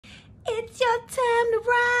It's your time to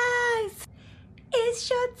rise. It's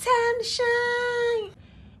your time to shine.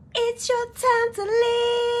 It's your time to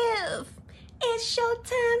live. It's your time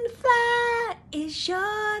to fly. It's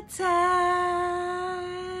your time.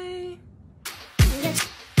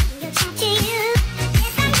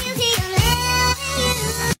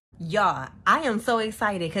 Y'all, I am so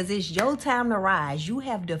excited because it's your time to rise. You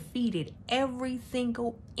have defeated every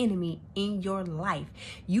single enemy in your life.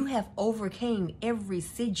 You have overcame every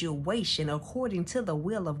situation according to the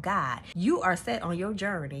will of God. You are set on your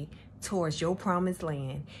journey towards your promised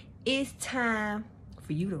land. It's time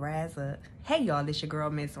for you to rise up. Hey, y'all, it's your girl,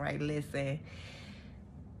 Miss Right. Listen,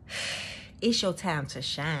 it's your time to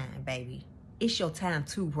shine, baby. It's your time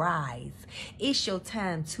to rise. It's your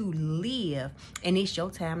time to live. And it's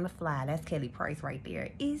your time to fly. That's Kelly Price right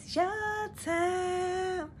there. It's your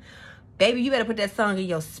time. Baby, you better put that song in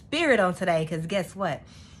your spirit on today, because guess what?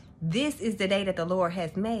 This is the day that the Lord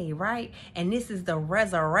has made, right? And this is the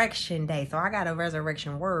resurrection day. So I got a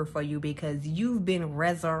resurrection word for you because you've been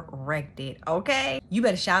resurrected, okay? You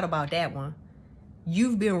better shout about that one.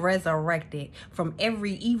 You've been resurrected from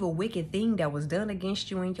every evil, wicked thing that was done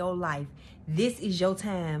against you in your life. This is your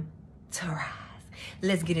time to rise.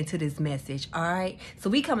 Let's get into this message, all right? So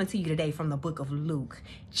we coming to you today from the book of Luke,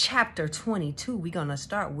 chapter 22. We're going to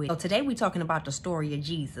start with. So today we're talking about the story of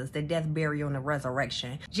Jesus, the death, burial, and the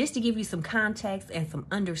resurrection. Just to give you some context and some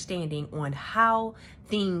understanding on how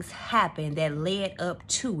things happened that led up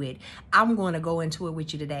to it, I'm going to go into it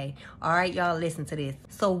with you today. All right, y'all, listen to this.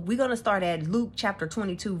 So we're going to start at Luke chapter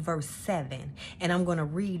 22, verse 7. And I'm going to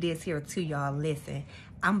read this here to y'all. Listen,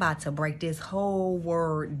 I'm about to break this whole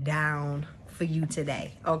word down for you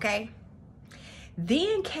today, okay?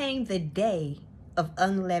 Then came the day of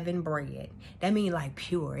unleavened bread. That means like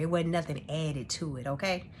pure. It wasn't nothing added to it,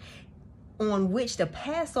 okay? On which the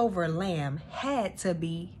Passover lamb had to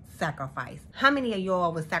be sacrificed. How many of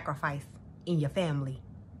y'all was sacrificed in your family,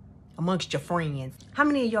 amongst your friends? How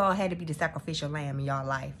many of y'all had to be the sacrificial lamb in y'all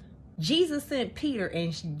life? Jesus sent Peter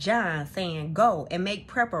and John saying, go and make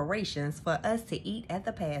preparations for us to eat at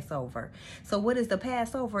the Passover. So what is the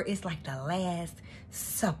Passover? It's like the last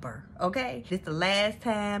supper, okay? It's the last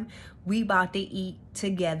time we about to eat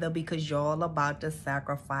together because y'all about to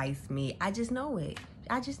sacrifice me. I just know it.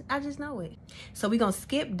 I just know it. So we're going to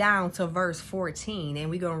skip down to verse 14 and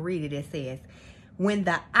we're going to read it. It says, when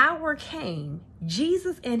the hour came,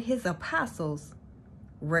 Jesus and his apostles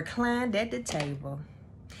reclined at the table.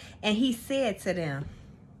 And he said to them,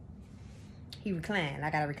 he reclined.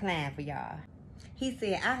 I got to recline for y'all. He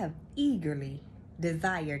said, I have eagerly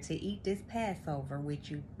desired to eat this Passover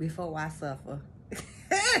with you before I suffer.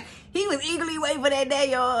 He was eagerly waiting for that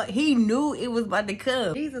day, y'all. He knew it was about to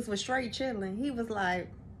come. Jesus was straight chilling. He was like,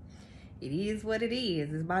 it is what it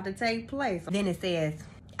is. It's about to take place. Then it says,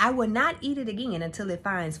 I will not eat it again until it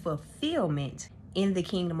finds fulfillment in the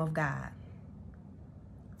kingdom of God.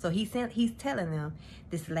 So he's telling them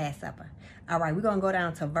this Last Supper. All right, we're going to go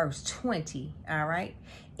down to verse 20. All right.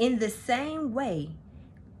 In the same way,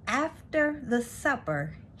 after the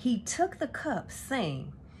supper, he took the cup,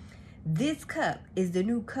 saying, this cup is the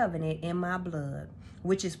new covenant in my blood,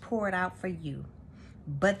 which is poured out for you.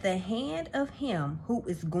 But the hand of him who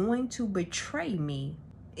is going to betray me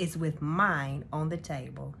is with mine on the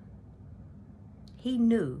table. He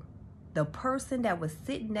knew the person that was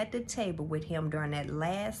sitting at the table with him during that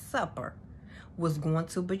Last Supper was going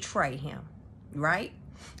to betray him, right?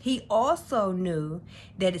 He also knew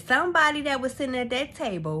that somebody that was sitting at that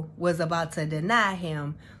table was about to deny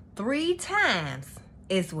him 3 times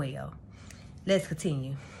as well. Let's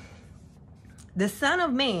continue. The Son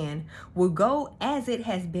of Man will go as it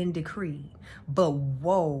has been decreed, but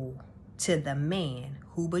woe to the man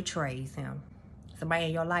who betrays him. Somebody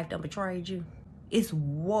in your life done betrayed you? It's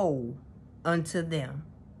woe unto them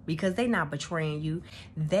because they not betraying you.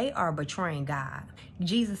 They are betraying God.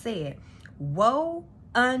 Jesus said, woe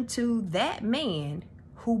unto that man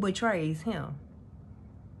who betrays him.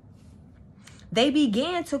 They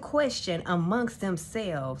began to question amongst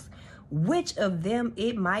themselves which of them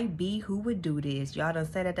it might be who would do this. Y'all done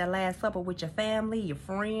sat at that Last Supper with your family, your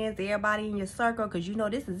friends, everybody in your circle, because you know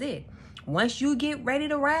this is it. Once you get ready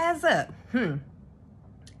to rise up,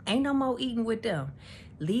 ain't no more eating with them.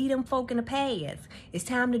 Lead them folk in the past. It's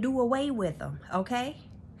time to do away with them, okay?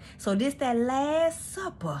 So this that Last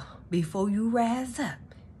Supper before you rise up.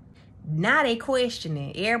 Now they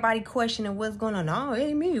questioning. Everybody questioning what's going on. No, it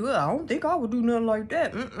ain't me. Well, I don't think I would do nothing like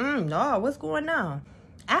that. No, what's going on?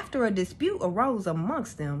 After a dispute arose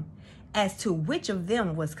amongst them as to which of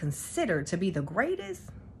them was considered to be the greatest,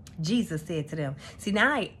 Jesus said to them, see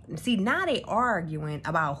now they arguing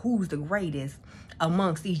about who's the greatest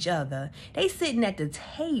amongst each other. They sitting at the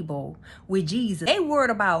table with Jesus. They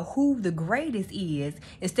worried about who the greatest is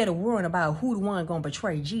instead of worrying about who the one gonna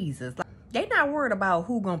betray Jesus. Like, they not worried about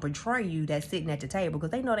who gonna betray you that's sitting at the table,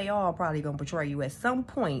 because they know they all probably gonna betray you at some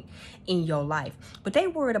point in your life. But they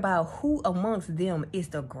worried about who amongst them is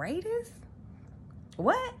the greatest.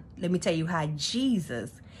 What? Let me tell you how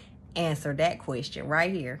Jesus answered that question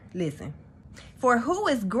right here. Listen. For who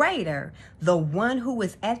is greater, the one who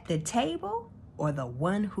is at the table or the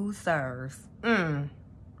one who serves?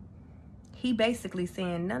 He basically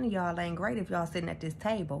saying none of y'all ain't great if y'all sitting at this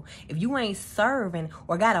table. If you ain't serving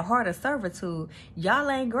or got a heart of servitude, y'all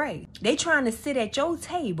ain't great. They trying to sit at your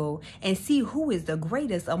table and see who is the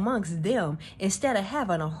greatest amongst them instead of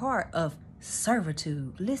having a heart of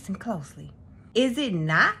servitude. Listen closely. Is it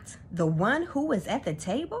not the one who is at the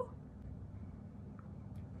table?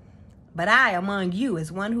 But I among you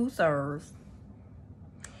is one who serves.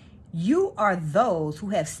 You are those who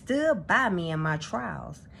have stood by me in my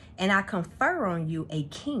trials, and I confer on you a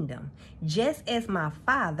kingdom, just as my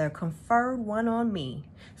Father conferred one on me,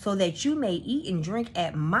 so that you may eat and drink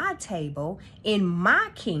at my table in my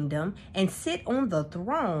kingdom and sit on the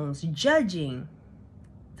thrones, judging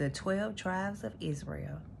the 12 tribes of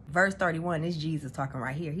Israel. Verse 31 is Jesus talking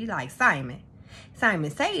right here. He's like, Simon,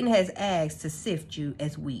 Satan has asked to sift you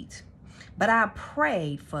as wheat. But I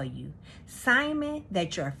prayed for you, Simon,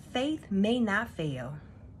 that your faith may not fail.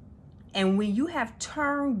 And when you have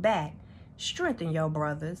turned back, strengthen your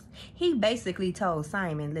brothers. He basically told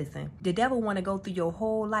Simon, listen, the devil want to go through your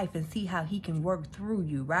whole life and see how he can work through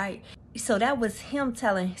you, right? So that was him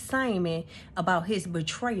telling Simon about his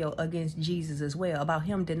betrayal against Jesus as well, about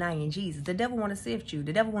him denying Jesus. The devil want to sift you.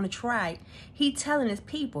 The devil want to try. He telling his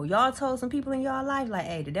people, y'all told some people in y'all life, like,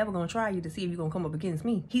 hey, the devil going to try you to see if you're going to come up against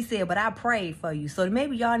me. He said, but I prayed for you. So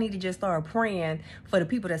maybe y'all need to just start praying for the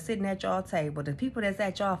people that's sitting at y'all table, the people that's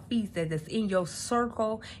at y'all feast, that's in your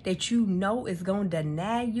circle, that you know is going to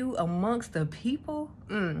deny you amongst the people.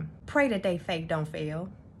 Pray that they faith don't fail.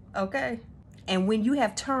 Okay? And when you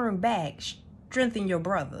have turned back, strengthen your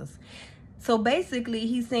brothers. So basically,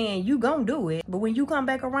 he's saying you gonna do it, but when you come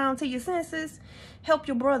back around to your senses, help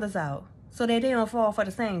your brothers out so that they don't fall for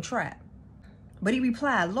the same trap. But he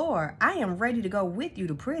replied, Lord, I am ready to go with you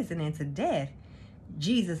to prison and to death.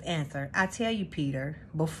 Jesus answered, I tell you, Peter,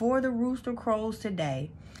 before the rooster crows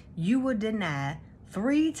today, you will deny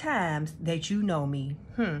 3 times that you know me.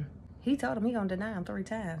 He told him he gonna deny him 3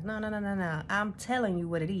 times. No. I'm telling you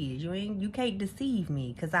what it is. You can't deceive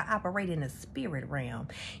me, because I operate in the spirit realm.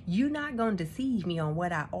 You're not gonna deceive me on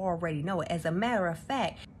what I already know. As a matter of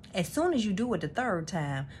fact, as soon as you do it the 3rd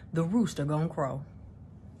time, the rooster gonna crow.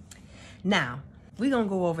 Now, we're gonna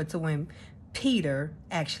go over to when Peter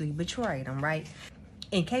actually betrayed him, right?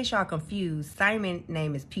 In case y'all confused, Simon's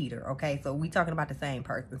name is Peter, okay? So we talking about the same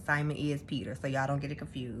person. Simon is Peter, so y'all don't get it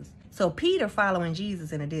confused. So Peter following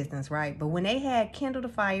Jesus in the distance, right? But when they had kindled a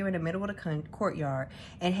fire in the middle of the courtyard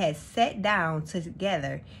and had sat down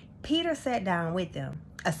together, Peter sat down with them.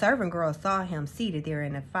 A servant girl saw him seated there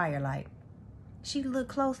in the firelight. She looked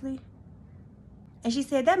closely, and she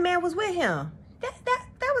said, that man was with him. That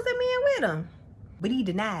was a man with him. But he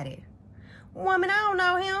denied it. Woman, I don't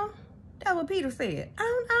know him. That's what Peter said.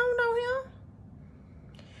 I don't know him.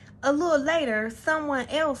 A little later, someone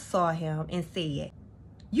else saw him and said,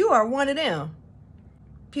 you are one of them.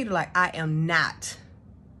 Peter like, I am not.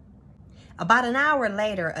 About an hour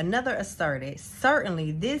later, another asserted,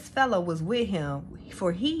 certainly this fellow was with him,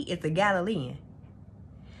 for he is a Galilean.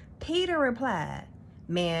 Peter replied,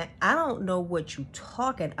 man, I don't know what you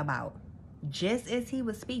talking about. Just as he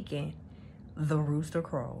was speaking, the rooster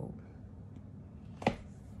crowed.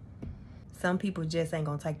 Some people just ain't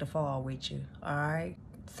gonna take the fall with you, all right?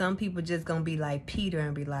 Some people just gonna be like Peter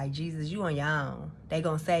and be like, Jesus, you on your own. They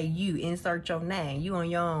gonna say you, insert your name. You on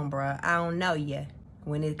your own, bro. I don't know you.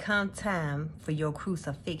 When it come time for your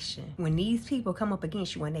crucifixion, when these people come up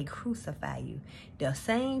against you and they crucify you, the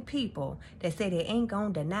same people that say they ain't gonna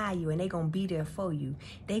deny you and they gonna be there for you,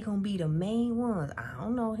 they gonna be the main ones. I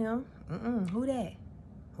don't know him. Who that?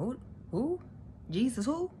 Who? Jesus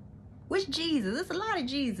who? Which Jesus? There's a lot of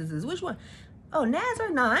Jesuses. Which one? Oh,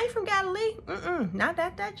 Nazareth? No, I ain't from Galilee. Not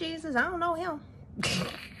that Jesus. I don't know him.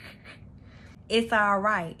 It's all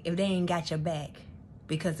right if they ain't got your back,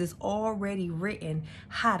 because it's already written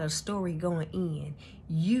how the story going in.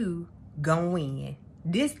 You gonna win.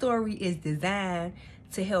 This story is designed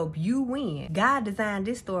to help you win. God designed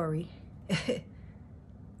this story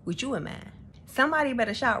with you in mind. Somebody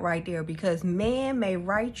better shout right there, because man may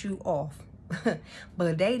write you off.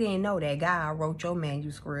 But they didn't know that God wrote your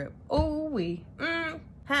manuscript.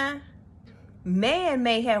 Man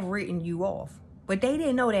may have written you off, But they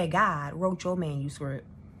didn't know that God wrote your manuscript.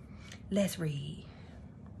 Let's read.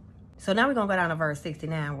 So now we're going to go down to verse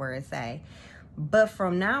 69 where it say, but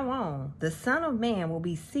from now on, the Son of Man will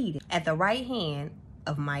be seated at the right hand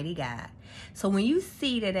of mighty God. So when you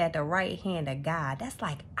seated at the right hand of God, that's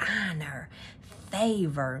like honor,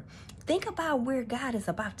 favor. Think about where God is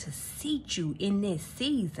about to seat you in this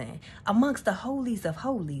season amongst the holies of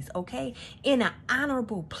holies, okay? In an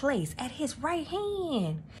honorable place at his right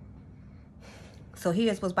hand. So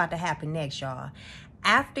here's what's about to happen next, y'all.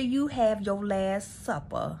 After you have your last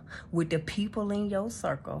supper with the people in your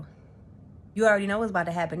circle, you already know what's about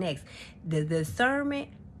to happen next. The discernment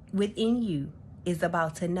within you is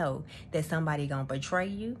about to know that somebody gonna betray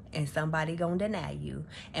you and somebody gonna deny you.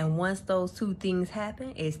 And once those two things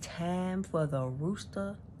happen, it's time for the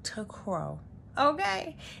rooster to crow.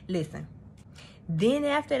 Okay? Listen. Then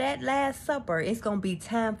after that last supper, it's going to be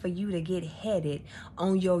time for you to get headed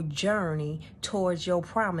on your journey towards your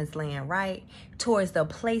promised land, right? Towards the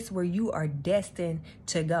place where you are destined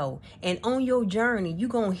to go. And on your journey, you're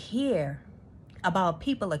going to hear about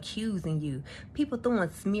people accusing you, people throwing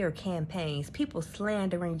smear campaigns, people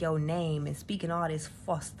slandering your name and speaking all this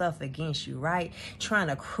false stuff against you, right? Trying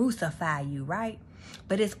to crucify you, right?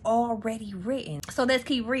 But it's already written. So let's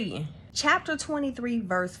keep reading. Chapter 23,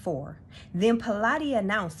 verse 4. Then Pilate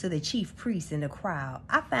announced to the chief priests and the crowd,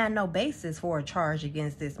 I find no basis for a charge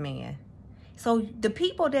against this man. So the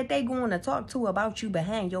people that they going to talk to about you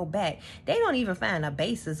behind your back, they don't even find a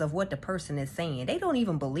basis of what the person is saying. They don't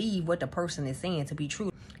even believe what the person is saying to be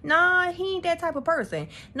true. Nah, he ain't that type of person.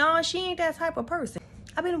 Nah, she ain't that type of person.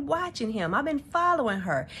 I've been watching him. I've been following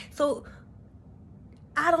her. So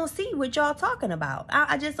I don't see what y'all talking about.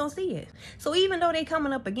 I just don't see it. So even though they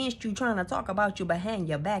coming up against you, trying to talk about you behind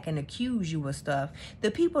your back and accuse you of stuff,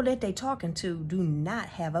 the people that they talking to do not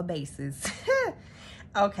have a basis.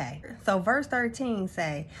 Okay, so verse 13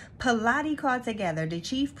 say, Pilate called together the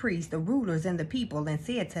chief priests, the rulers, and the people, and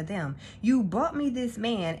said to them, you brought me this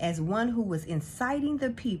man as one who was inciting the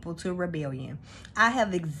people to rebellion. I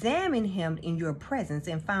have examined him in your presence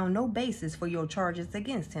and found no basis for your charges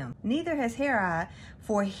against him. Neither has Herod,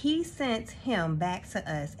 for he sent him back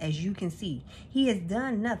to us, as you can see. He has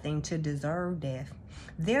done nothing to deserve death.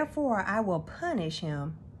 Therefore, I will punish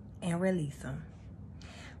him and release him.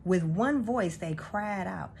 With one voice they cried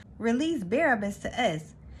out, release Barabbas to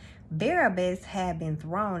us. Barabbas had been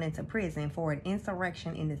thrown into prison for an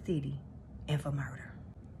insurrection in the city and for murder.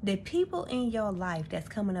 The people in your life that's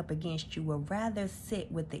coming up against you would rather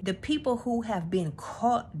sit with the people who have been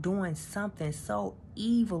caught doing something so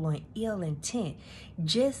evil and ill intent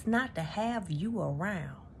just not to have you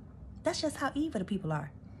around. That's just how evil the people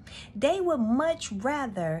are. They would much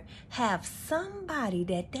rather have somebody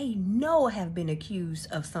that they know have been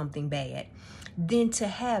accused of something bad than to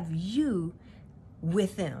have you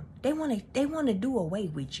with them. They want to do away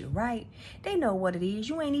with you, right? They know what it is.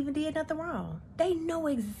 You ain't even did nothing wrong. They know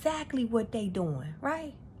exactly what they doing,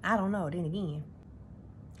 right? I don't know. Then again,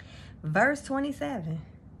 verse 27.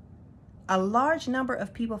 A large number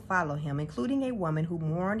of people followed him, including a woman who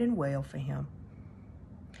mourned and wailed for him.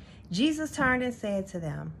 Jesus turned and said to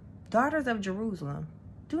them, daughters of Jerusalem,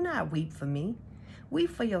 do not weep for me. Weep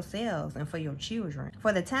for yourselves and for your children.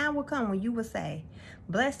 For the time will come when you will say,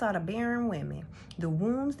 blessed are the barren women, the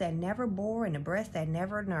wombs that never bore and the breasts that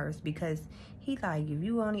never nursed. Because he like, if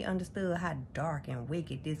you only understood how dark and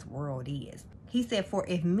wicked this world is. He said, for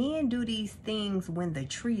if men do these things when the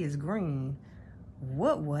tree is green,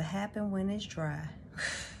 what will happen when it's dry?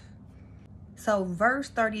 So verse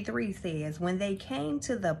 33 says, when they came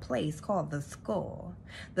to the place called the skull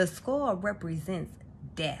represents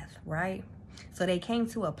death, right? So they came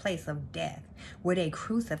to a place of death where they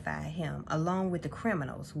crucified him along with the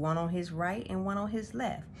criminals, one on his right and one on his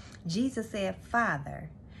left. Jesus said,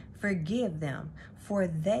 Father, forgive them, for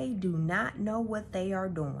they do not know what they are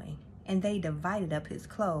doing. And they divided up his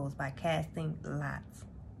clothes by casting lots.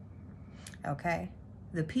 Okay?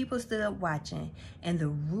 The people stood up watching, and the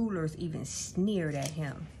rulers even sneered at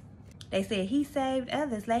him. They said, he saved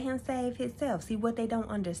others, let him save himself. See, what they don't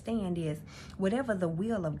understand is, whatever the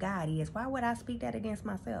will of God is, why would I speak that against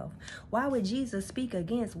myself? Why would Jesus speak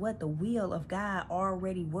against what the will of God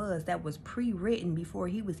already was, that was pre-written before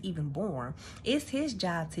he was even born? It's his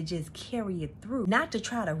job to just carry it through, not to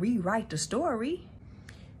try to rewrite the story.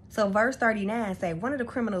 So verse 39 say, one of the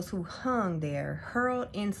criminals who hung there hurled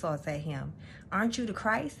insults at him. Aren't you the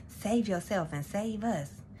Christ? Save yourself and save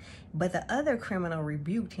us. But the other criminal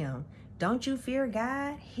rebuked him. Don't you fear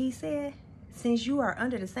God? He said. Since you are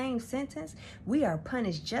under the same sentence, we are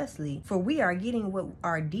punished justly, for we are getting what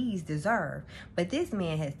our deeds deserve. But this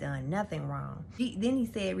man has done nothing wrong. Then he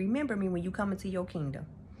said, remember me when you come into your kingdom.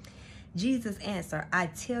 Jesus answered, I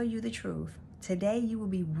tell you the truth. Today you will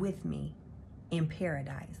be with me in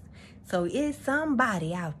paradise. So it's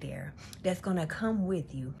somebody out there that's going to come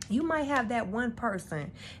with you. You might have that one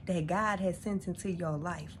person that God has sent into your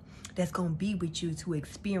life that's going to be with you to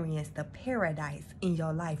experience the paradise in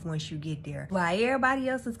your life once you get there. While everybody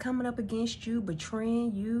else is coming up against you,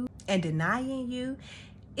 betraying you and denying you,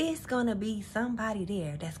 it's going to be somebody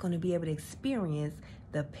there that's going to be able to experience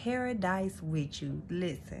the paradise with you.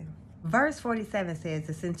 Listen. Verse 47 says,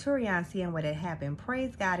 the centurion, seeing what had happened,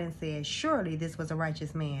 praised God and said, surely this was a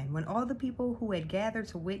righteous man. When all the people who had gathered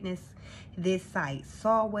to witness this sight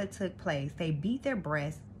saw what took place, they beat their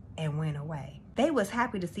breasts and went away. They was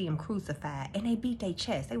happy to see him crucified, and they beat their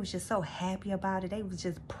chest. They was just so happy about it. They was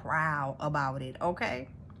just proud about it, okay?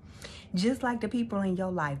 Just like the people in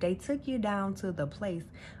your life, they took you down to the place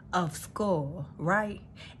of skull, right?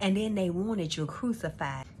 And then they wanted you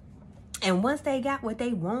crucified. And once they got what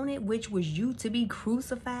they wanted, which was you to be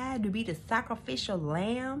crucified, to be the sacrificial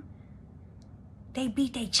lamb, they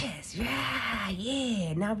beat their chest.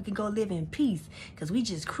 Yeah. Now we can go live in peace because we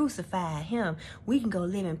just crucified him. We can go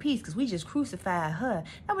live in peace because we just crucified her.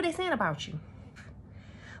 That's what they're saying about you.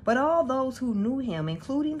 But all those who knew him,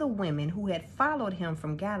 including the women who had followed him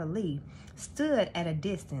from Galilee, stood at a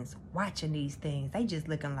distance watching these things. They just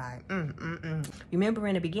looking like, Remember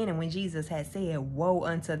in the beginning when Jesus had said, woe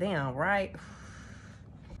unto them, right?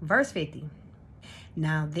 Verse 50.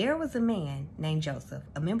 Now there was a man named Joseph,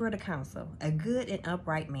 a member of the council, a good and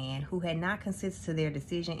upright man who had not consented to their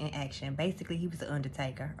decision and action. Basically, he was the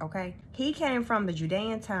undertaker, okay? He came from the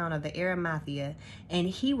Judean town of the Arimathea, and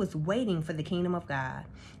he was waiting for the kingdom of God.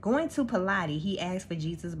 Going to Pilate, he asked for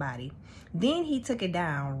Jesus' body. Then he took it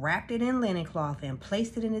down, wrapped it in linen cloth, and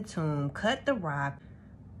placed it in the tomb, cut the rock,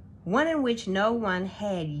 one in which no one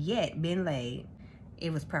had yet been laid.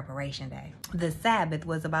 It was preparation day. The Sabbath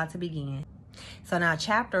was about to begin. So now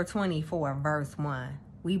chapter 24, verse 1,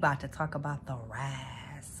 we about to talk about the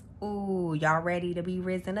rise. Ooh, y'all ready to be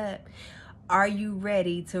risen up? Are you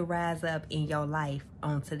ready to rise up in your life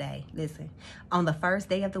on today? Listen, on the first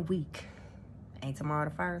day of the week, ain't tomorrow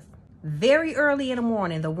the first? Very early in the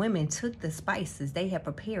morning, the women took the spices they had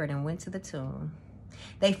prepared and went to the tomb.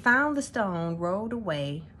 They found the stone rolled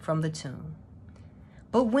away from the tomb.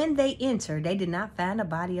 But when they entered, they did not find the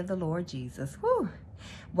body of the Lord Jesus. Whew.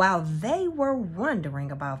 While they were wondering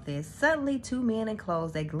about this, suddenly 2 men in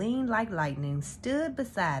clothes that gleamed like lightning stood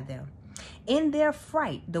beside them. In their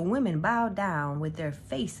fright, the women bowed down with their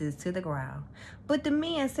faces to the ground. But the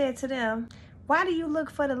men said to them, why do you look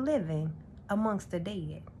for the living amongst the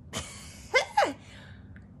dead?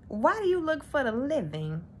 Why do you look for the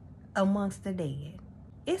living amongst the dead?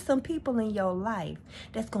 It's some people in your life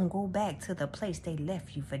that's going to go back to the place they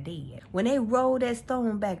left you for dead. When they roll that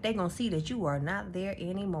stone back, they're going to see that you are not there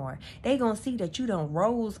anymore. They're going to see that you done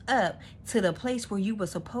rose up to the place where you were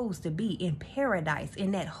supposed to be, in paradise,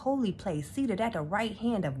 in that holy place, seated at the right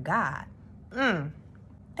hand of God.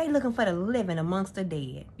 They looking for the living amongst the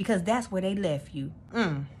dead because that's where they left you.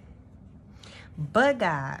 But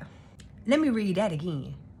God, let me read that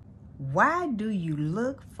again. Why do you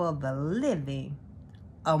look for the living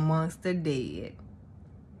amongst the dead?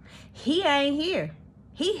 He ain't here.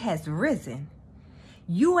 He has risen.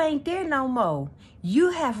 You ain't there no more. You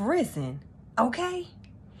have risen, okay?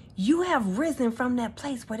 You have risen from that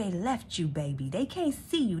place where they left you, baby. They can't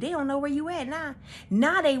see you. They don't know where you at now.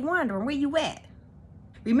 Now they wondering where you at.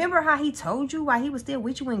 Remember how he told you while he was still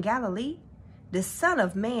with you in Galilee? The Son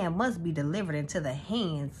of Man must be delivered into the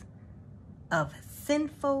hands of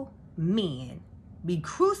sinful men, be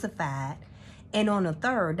crucified, and on the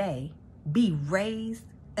third day, be raised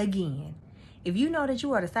again. If you know that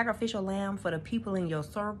you are the sacrificial lamb for the people in your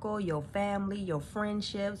circle, your family, your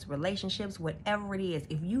friendships, relationships, whatever it is,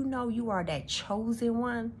 if you know you are that chosen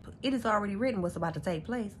one, it is already written what's about to take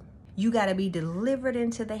place. You got to be delivered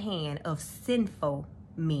into the hand of sinful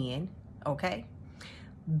men, okay?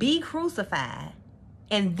 Be crucified,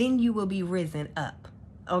 and then you will be risen up.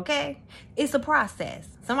 Okay? It's a process.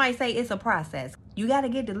 Somebody say it's a process. You got to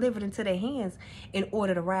get delivered into their hands in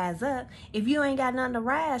order to rise up. If you ain't got nothing to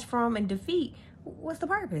rise from and defeat, what's the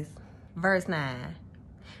purpose? Verse 9.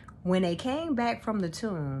 When they came back from the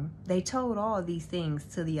tomb, they told all these things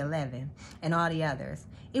to the 11 and all the others.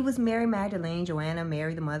 It was Mary Magdalene, Joanna,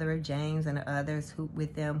 Mary, the mother of James, and the others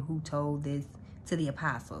with them who told this to the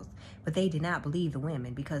apostles, but they did not believe the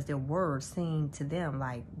women because their words seemed to them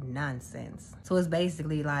like nonsense. So it's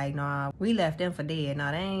basically like, nah, we left them for dead.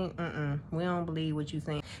 Nah, they ain't, we don't believe what you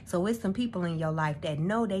think. So it's some people in your life that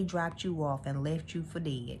know they dropped you off and left you for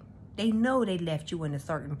dead. They know they left you in a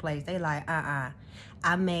certain place. They like,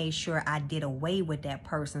 I made sure I did away with that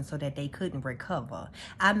person so that they couldn't recover.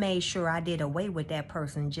 I made sure I did away with that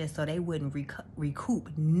person just so they wouldn't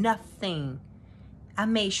recoup nothing. I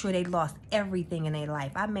made sure they lost everything in their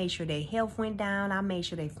life. I made sure their health went down. I made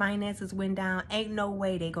sure their finances went down. Ain't no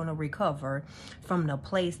way they gonna recover from the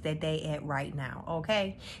place that they at right now,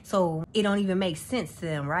 okay? So it don't even make sense to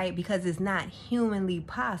them, right? Because it's not humanly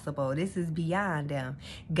possible. This is beyond them.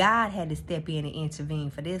 God had to step in and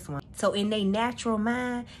intervene for this one. So in their natural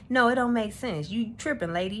mind, no, it don't make sense. You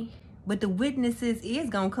tripping, lady. But the witnesses is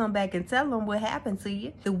going to come back and tell them what happened to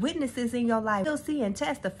you. The witnesses in your life will see and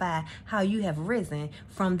testify how you have risen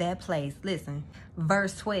from that place. Listen,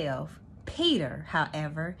 verse 12. Peter,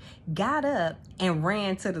 however, got up and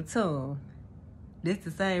ran to the tomb. This is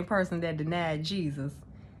the same person that denied Jesus.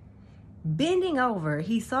 Bending over,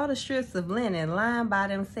 he saw the strips of linen lying by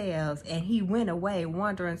themselves, and he went away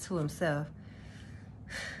wondering to himself,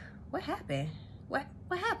 what happened? What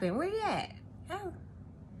happened? Where you at? Oh.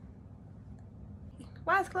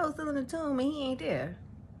 Why is clothes still in the tomb and he ain't there?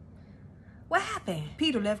 What happened?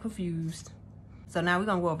 Peter left confused. So now we're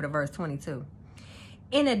going to go over to verse 22.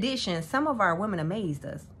 In addition, some of our women amazed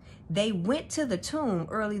us. They went to the tomb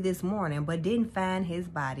early this morning but didn't find his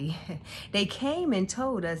body. They came and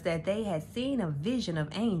told us that they had seen a vision of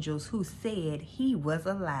angels who said he was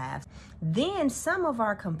alive. Then some of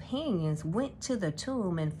our companions went to the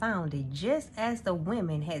tomb and found it just as the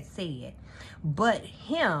women had said. But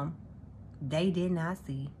him they did not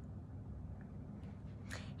see.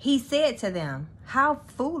 He said to them, how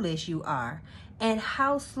foolish you are, and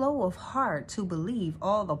how slow of heart to believe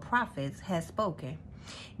all the prophets have spoken.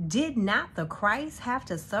 Did not the Christ have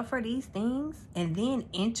to suffer these things and then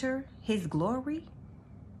enter his glory?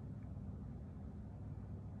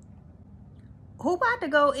 Who about to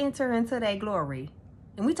go enter into that glory?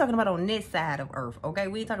 And we talking about on this side of earth, okay?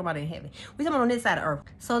 We ain't talking about in heaven. We talking about on this side of earth.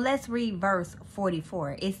 So let's read verse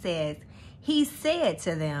 44. It says, he said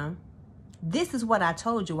to them, this is what I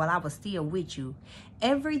told you while I was still with you.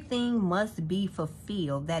 Everything must be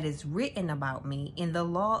fulfilled that is written about me in the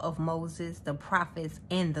law of Moses, the prophets,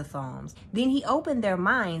 and the Psalms. Then he opened their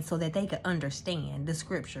minds so that they could understand the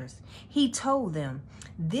scriptures. He told them,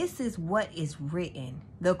 this is what is written.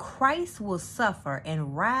 The Christ will suffer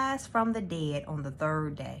and rise from the dead on the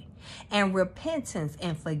third day. And repentance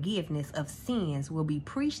and forgiveness of sins will be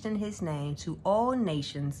preached in his name to all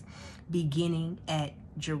nations, beginning at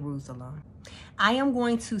Jerusalem. I am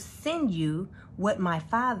going to send you what my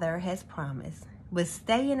Father has promised, but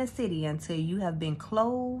stay in the city until you have been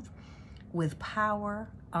clothed with power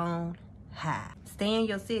on high. Stay in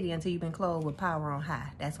your city until you've been clothed with power on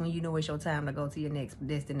high. That's when you know it's your time to go to your next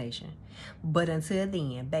destination. But until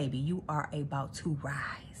then, baby, you are about to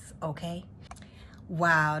rise, okay?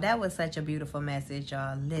 Wow, that was such a beautiful message,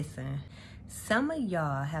 y'all. Listen. Some of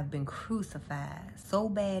y'all have been crucified so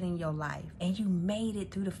bad in your life and you made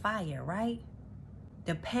it through the fire, right?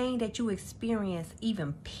 The pain that you experienced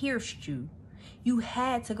even pierced you. You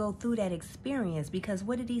had to go through that experience because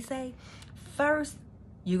what did he say? First,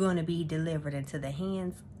 you're going to be delivered into the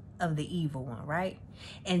hands of the evil one, right?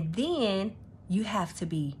 And then you have to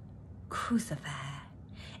be crucified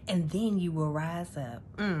and then you will rise up.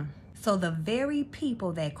 So the very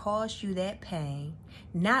people that caused you that pain,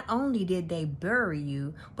 not only did they bury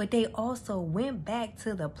you, but they also went back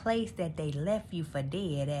to the place that they left you for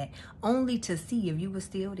dead at, only to see if you were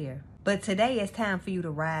still there. But today it's time for you to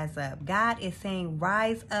rise up. God is saying,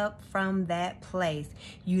 rise up from that place.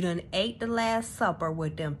 You done ate the Last Supper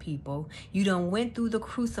with them people. You done went through the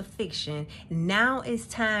crucifixion. Now it's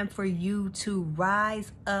time for you to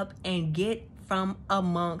rise up and get from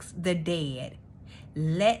amongst the dead.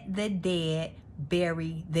 Let the dead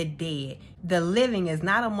bury the dead. The living is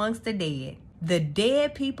not amongst the dead. The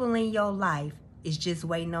dead people in your life is just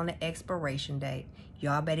waiting on the expiration date.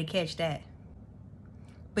 Y'all better catch that.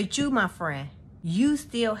 But you, my friend, you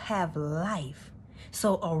still have life.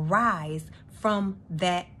 So arise from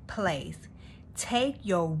that place. Take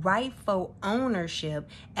your rightful ownership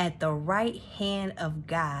at the right hand of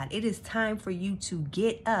God. It is time for you to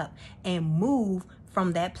get up and move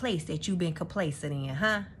from that place that you've been complacent in,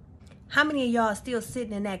 huh? How many of y'all still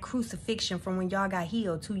sitting in that crucifixion from when y'all got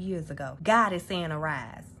healed 2 years ago? God is saying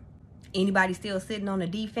arise. Anybody still sitting on the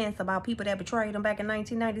defense about people that betrayed them back in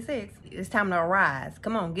 1996? It's time to arise.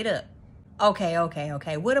 Come on, get up.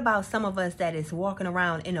 Okay. What about some of us that is walking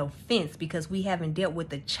around in offense because we haven't dealt with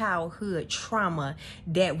the childhood trauma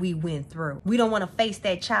that we went through? We don't want to face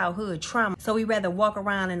that childhood trauma, so we rather walk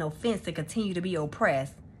around in offense to continue to be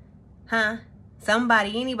oppressed. Huh?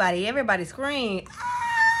 Somebody, anybody, everybody scream. Ah!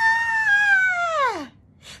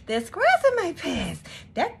 There's squirrels in my pants.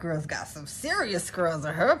 That girl's got some serious squirrels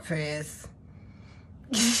in her pants.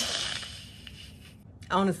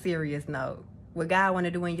 On a serious note, what God want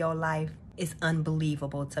to do in your life is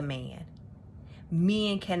unbelievable to man.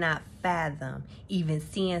 Men cannot fathom even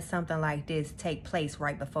seeing something like this take place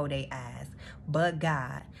right before their eyes. But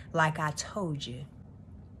God, like I told you,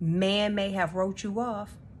 man may have wrote you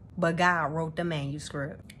off, but God wrote the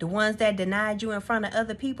manuscript. The ones that denied you in front of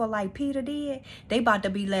other people like Peter did, they about to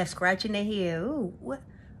be left scratching their head. Ooh, what?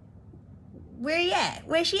 Where he at?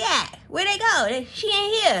 Where she at? Where they go? She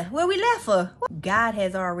ain't here. Where we left her? God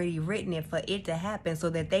has already written it for it to happen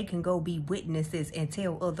so that they can go be witnesses and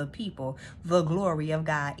tell other people the glory of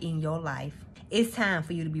God in your life. It's time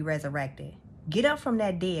for you to be resurrected. Get up from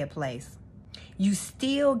that dead place. You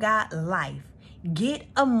still got life. Get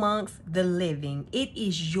amongst the living. It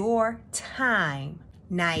is your time.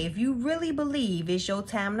 Now, if you really believe it's your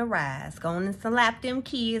time to rise, go on and slap them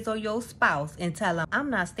kids or your spouse and tell them, I'm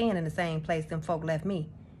not staying in the same place them folk left me.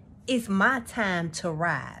 It's my time to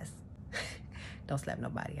rise. Don't slap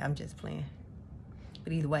nobody. I'm just playing.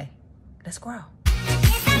 But either way, let's grow.